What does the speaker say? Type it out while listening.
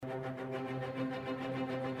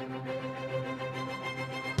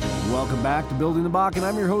Welcome back to Building the Bakken.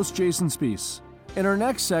 I'm your host, Jason Spees. In our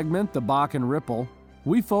next segment, the Bakken Ripple,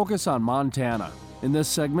 we focus on Montana. In this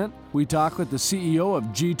segment, we talk with the CEO of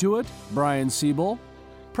G2It, Brian Siebel,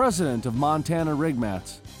 President of Montana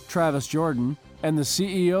Rigmats, Travis Jordan, and the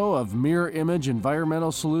CEO of Mirror Image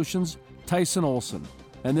Environmental Solutions, Tyson Olson.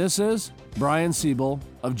 And this is Brian Siebel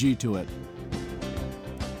of G2It.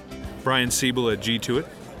 Brian Siebel at G2It.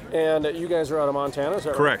 And you guys are out of Montana, is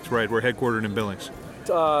that Correct, right. We're headquartered in Billings.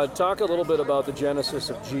 Talk a little bit about the genesis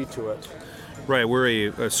of G2It. Right, we're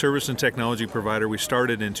a service and technology provider. We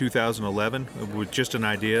started in 2011 with just an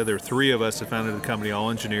idea. There are three of us that founded the company, all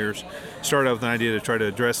engineers. Started out with an idea to try to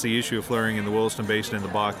address the issue of flaring in the Williston Basin and the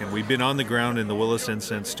Bakken. We've been on the ground in the Williston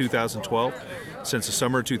since 2012, since the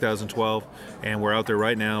summer of 2012, and we're out there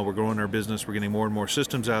right now. We're growing our business. We're getting more and more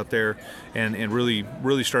systems out there and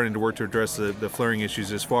really starting to work to address the flaring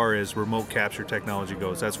issues as far as remote capture technology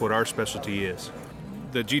goes. That's what our specialty is.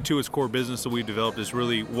 The G2's core business that we've developed is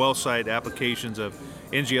really well site applications of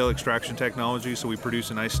NGL extraction technology. So we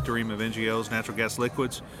produce a nice stream of NGLs, natural gas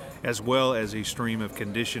liquids, as well as a stream of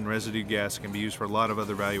conditioned residue gas that can be used for a lot of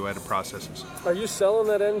other value-added processes. Are you selling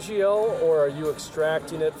that NGL, or are you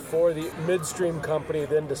extracting it for the midstream company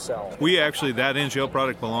then to sell? That NGL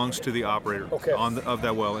product belongs to the operator of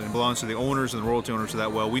that well, and it belongs to the owners and the royalty owners of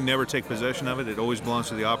that well. We never take possession of it. It always belongs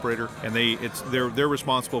to the operator, and they're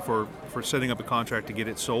responsible for setting up a contract to get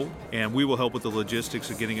it sold, and we will help with the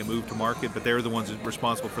logistics of getting it moved to market, but they're the ones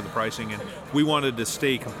responsible for the pricing, and we wanted to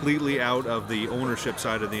stay completely out of the ownership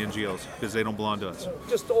side of the NGLs because they don't belong to us.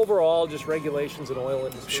 Just overall, just regulations in oil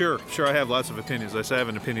industry. Sure. I have lots of opinions. I have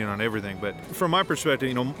an opinion on everything, but from my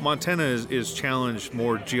perspective, Montana is challenged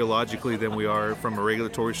more geologically than we are from a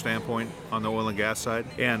regulatory standpoint on the oil and gas side,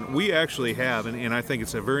 and we actually have, and I think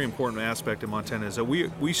it's a very important aspect of Montana, is that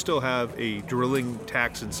we still have a drilling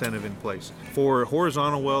tax incentive in place. For a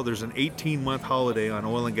horizontal well, there's an 18-month holiday on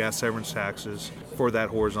oil and gas severance taxes for that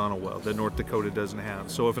horizontal well that North Dakota doesn't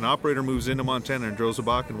have. So if an operator moves into Montana and drills a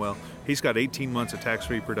Bakken well, he's got 18 months of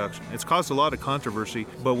tax-free production. It's caused a lot of controversy,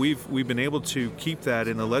 but we've been able to keep that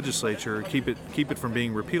in the legislature, keep it from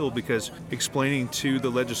being repealed, because explaining to the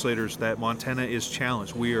legislators that Montana is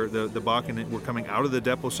challenged. We are the Bakken. We're coming out of the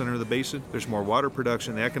depot center of the basin. There's more water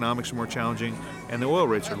production. The economics are more challenging, and the oil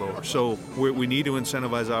rates are lower. So we need to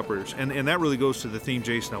incentivize operators, and that really goes to the theme,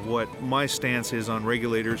 Jason, of what my stance is on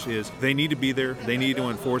regulators. Is they need to be there. They need to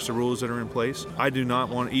enforce the rules that are in place. I do not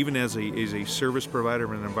want, even as a service provider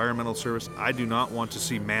of an environmental service, I do not want to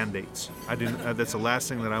see mandates. That's the last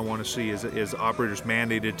thing that I want to see is operators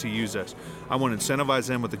mandated to use us. I want to incentivize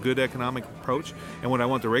them with a good economic approach, and what I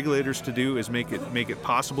want the regulators to do is make it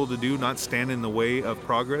possible to do, not stand in the way of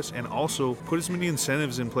progress, and also put as many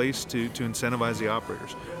incentives in place to incentivize the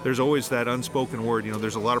operators. There's always that unspoken word.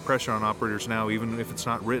 There's a lot of pressure on operators now, even if it's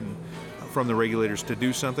not written, from the regulators to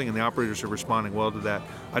do something, and the operators are responding well to that.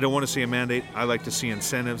 I don't want to see a mandate. I like to see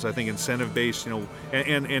incentives. I think incentive-based,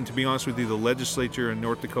 and to be honest with you, the legislature in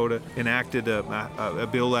North Dakota enacted a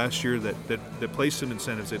bill last year that placed some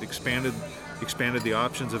incentives. That expanded the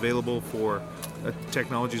options available for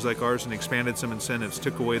technologies like ours, and expanded some incentives.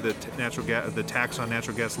 Took away the tax on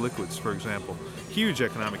natural gas liquids, for example. Huge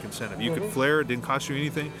economic incentive. You could flare; it didn't cost you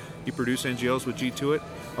anything. You produce NGLs with G2It.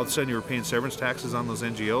 All of a sudden, you were paying severance taxes on those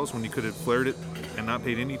NGLs when you could have flared it and not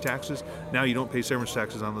paid any taxes. Now you don't pay severance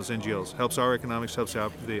taxes on those NGLs. Helps our economics, helps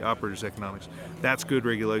the operators' economics. That's good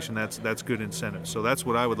regulation. That's good incentive. So that's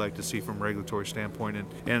what I would like to see from a regulatory standpoint.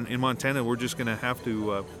 And in Montana, we're just going to have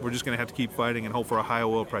to keep fighting and hope for high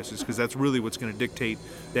oil prices, because that's really what's going to dictate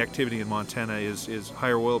the activity in Montana is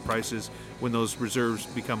higher oil prices when those reserves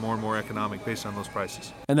become more and more economic based on those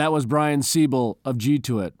prices. And that was Brian Siebel of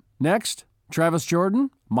G2It. Next, Travis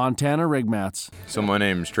Jordan, Montana Rigmats. So my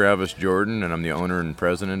name's Travis Jordan, and I'm the owner and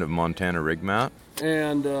president of Montana Rigmat.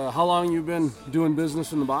 And how long you been doing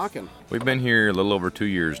business in the Bakken? We've been here a little over 2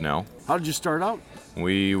 years now. How did you start out?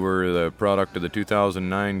 We were the product of the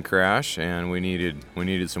 2009 crash, and we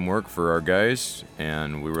needed some work for our guys,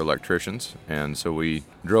 and we were electricians. And so we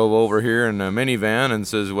drove over here in a minivan and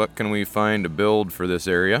says, what can we find to build for this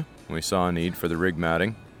area? We saw a need for the rig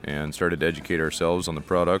matting and started to educate ourselves on the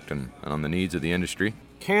product and on the needs of the industry.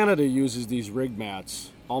 Canada uses these rig mats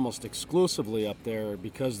almost exclusively up there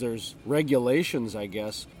because there's regulations, I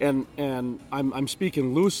guess. And I'm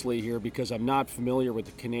speaking loosely here because I'm not familiar with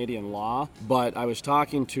the Canadian law, but I was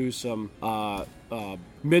talking to some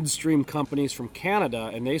midstream companies from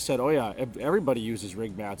Canada, and they said, oh yeah, everybody uses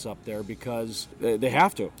rig mats up there because they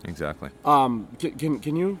have to. Exactly.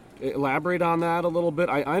 Can you elaborate on that a little bit?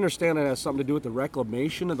 I understand it has something to do with the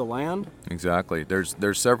reclamation of the land. Exactly.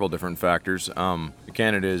 There's several different factors.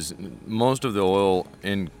 Most of the oil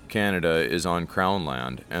in Canada is on Crown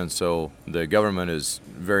land, and so the government is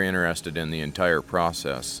very interested in the entire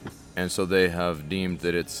process. And so they have deemed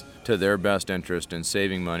that it's to their best interest in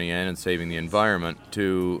saving money and in saving the environment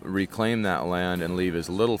to reclaim that land and leave as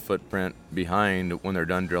little footprint behind when they're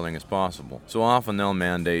done drilling as possible. So often they'll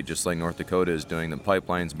mandate, just like North Dakota is doing, the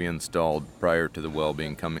pipelines be installed prior to the well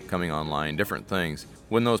being coming online, different things.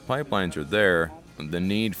 When those pipelines are there, the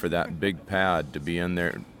need for that big pad to be in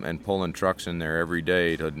there and pulling trucks in there every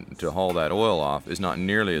day to haul that oil off is not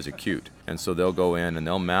nearly as acute. And so they'll go in and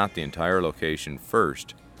they'll mat the entire location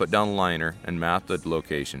first, put down a liner and mat the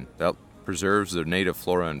location. That preserves the native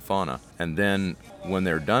flora and fauna. And then when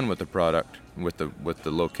they're done with the product, with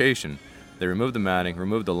the location, they remove the matting,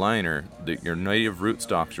 remove the liner. Your native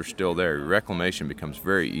rootstocks are still there. Your reclamation becomes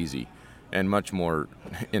very easy and much more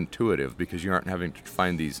intuitive because you aren't having to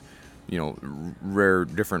find these rare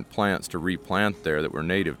different plants to replant there that were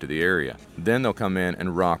native to the area. Then they'll come in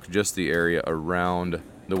and rock just the area around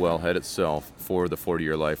the wellhead itself for the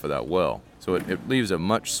 40-year life of that well. So it leaves a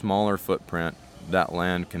much smaller footprint. That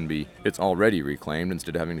land it's already reclaimed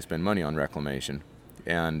instead of having to spend money on reclamation.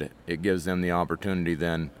 And it gives them the opportunity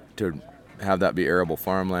then to have that be arable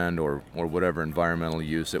farmland or whatever environmental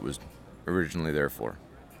use it was originally there for.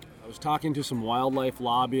 I was talking to some wildlife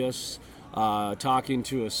lobbyists, talking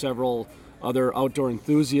to several other outdoor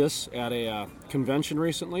enthusiasts at a convention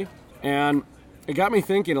recently, and it got me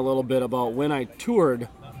thinking a little bit about when I toured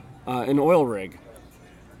an oil rig,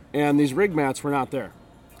 and these rig mats were not there,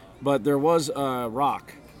 but there was a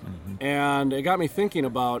rock. Mm-hmm. And it got me thinking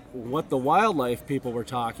about what the wildlife people were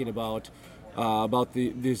talking about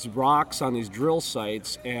these rocks on these drill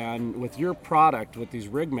sites, and with your product, with these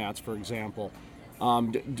rig mats, for example.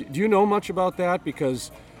 Do you know much about that?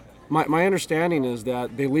 Because my understanding is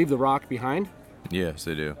that they leave the rock behind. Yes,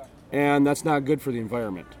 they do. And that's not good for the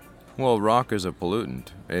environment. Well, rock is a pollutant.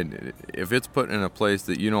 If it's put in a place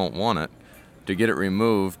that you don't want it, to get it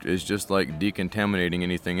removed is just like decontaminating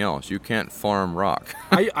anything else. You can't farm rock.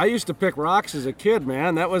 I used to pick rocks as a kid,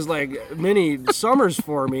 man. That was like many summers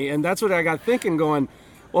for me, and that's what I got thinking, going,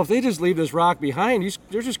 well, if they just leave this rock behind,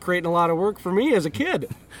 they're just creating a lot of work for me as a kid.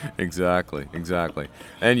 Exactly.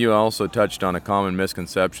 And you also touched on a common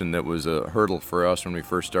misconception that was a hurdle for us when we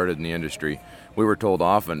first started in the industry. We were told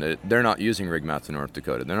often that they're not using rig mats in North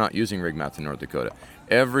Dakota.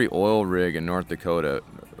 Every oil rig in North Dakota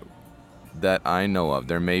that I know of,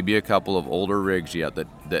 there may be a couple of older rigs yet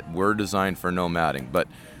that were designed for no matting, but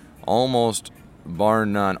almost bar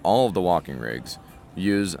none, all of the walking rigs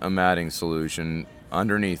use a matting solution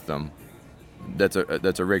underneath them that's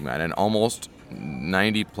a rig mat, and almost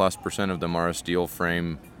 90+% of them are a steel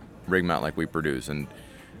frame rig mat like we produce, and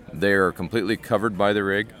they are completely covered by the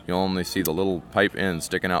rig. You'll only see the little pipe ends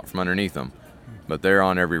sticking out from underneath them, but they're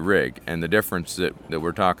on every rig. And the difference that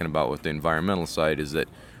we're talking about with the environmental side is that,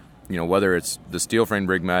 whether it's the steel frame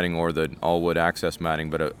rig matting or the all wood access matting,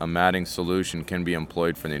 but a matting solution can be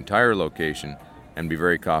employed for the entire location and be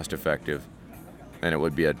very cost effective, and it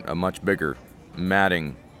would be a much bigger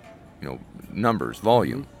matting, numbers,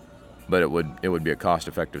 volume, but it would be a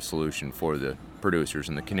cost-effective solution for the producers,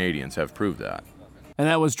 and the Canadians have proved that. And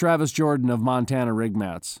that was Travis Jordan of Montana Rig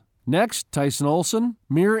Mats. Next, Tyson Olson,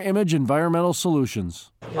 Mirror Image Environmental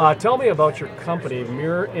Solutions. Tell me about your company,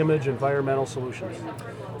 Mirror Image Environmental Solutions.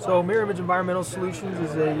 So Mirror Image Environmental Solutions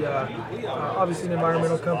is obviously an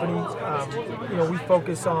environmental company. We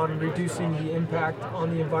focus on reducing the impact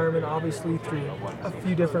on the environment, obviously through a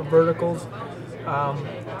few different verticals.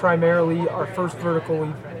 Primarily, our first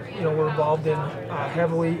vertical we're involved in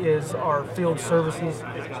heavily is our field services.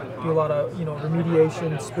 We do a lot of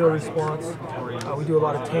remediation, spill response. We do a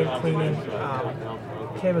lot of tank cleaning.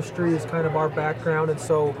 Chemistry is kind of our background, and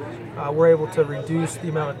so we're able to reduce the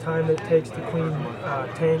amount of time that it takes to clean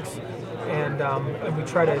tanks, and we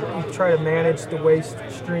try to manage the waste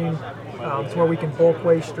stream to where we can bulk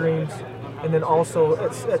waste streams, and then also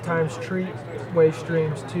at times treat waste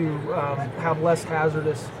streams to have less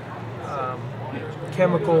hazardous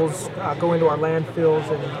chemicals go into our landfills,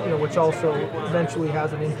 and which also eventually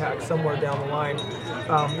has an impact somewhere down the line.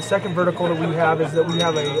 The second vertical that we have is that we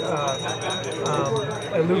have a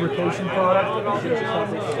lubrication product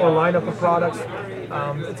or lineup of products.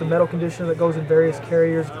 It's a metal conditioner that goes in various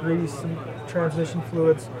carriers, grease, and transmission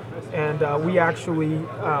fluids, and we actually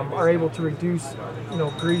are able to reduce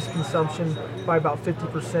grease consumption by about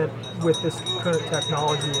 50% with this current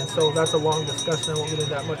technology. And so that's a long discussion. I won't get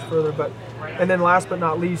into that much further. And then last but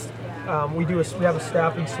not least, we have a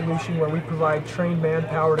staffing solution where we provide trained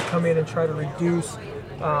manpower to come in and try to reduce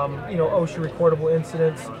OSHA recordable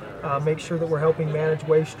incidents, make sure that we're helping manage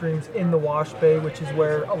waste streams in the wash bay, which is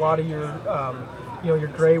where a lot of your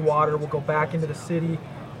gray water will go back into the city.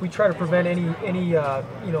 We try to prevent any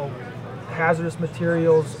hazardous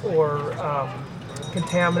materials or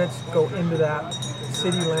contaminants go into that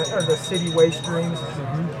the city waste streams.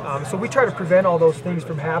 So we try to prevent all those things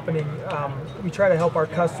from happening. We try to help our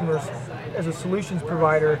customers as a solutions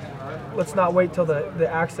provider. Let's not wait till the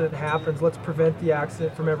accident happens. Let's prevent the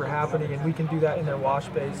accident from ever happening, and we can do that in their wash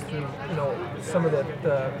bays through some of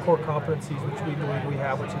the core competencies which we believe we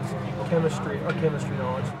have, which is our chemistry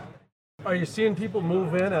knowledge. Are you seeing people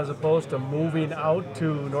move in as opposed to moving out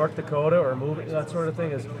to North Dakota or moving, that sort of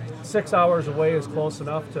thing? Is 6 hours away is close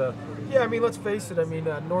enough to... Yeah, I mean, let's face it. I mean,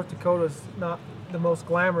 North Dakota is not the most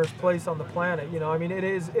glamorous place on the planet. I mean, it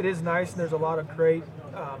is nice, and there's a lot of great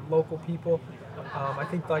local people. I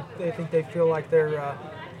think they feel like their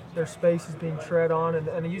space is being tread on,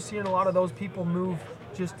 and you're seeing a lot of those people move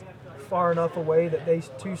just far enough away that they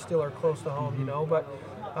too still are close to home. But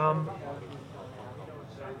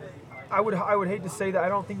I would hate to say that I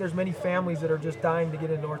don't think there's many families that are just dying to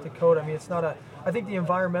get in North Dakota. I mean, it's not I think the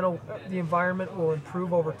environment will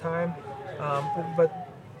improve over time, but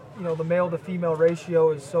the male to female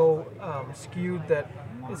ratio is so skewed that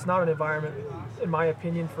it's not an environment, in my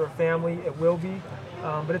opinion, for a family. It will be,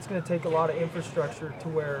 but it's going to take a lot of infrastructure to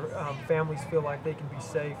where families feel like they can be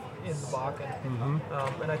safe in the Bakken.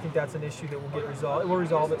 And I think that's an issue that will get resolved. It will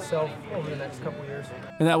resolve itself over the next couple of years.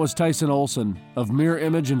 And that was Tyson Olson of Mirror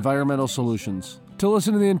Image Environmental Solutions. To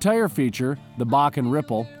listen to the entire feature, The Bakken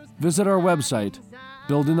Ripple, visit our website,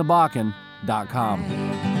 buildingthebakken.com.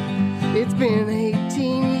 It's been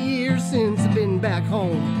 18 years since I've been back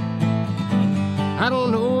home. I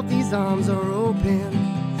don't know if these arms are open,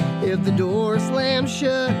 if the door slams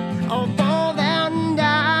shut, I'll fall down and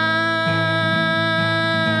die.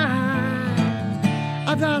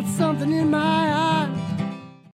 I've got something in my eye.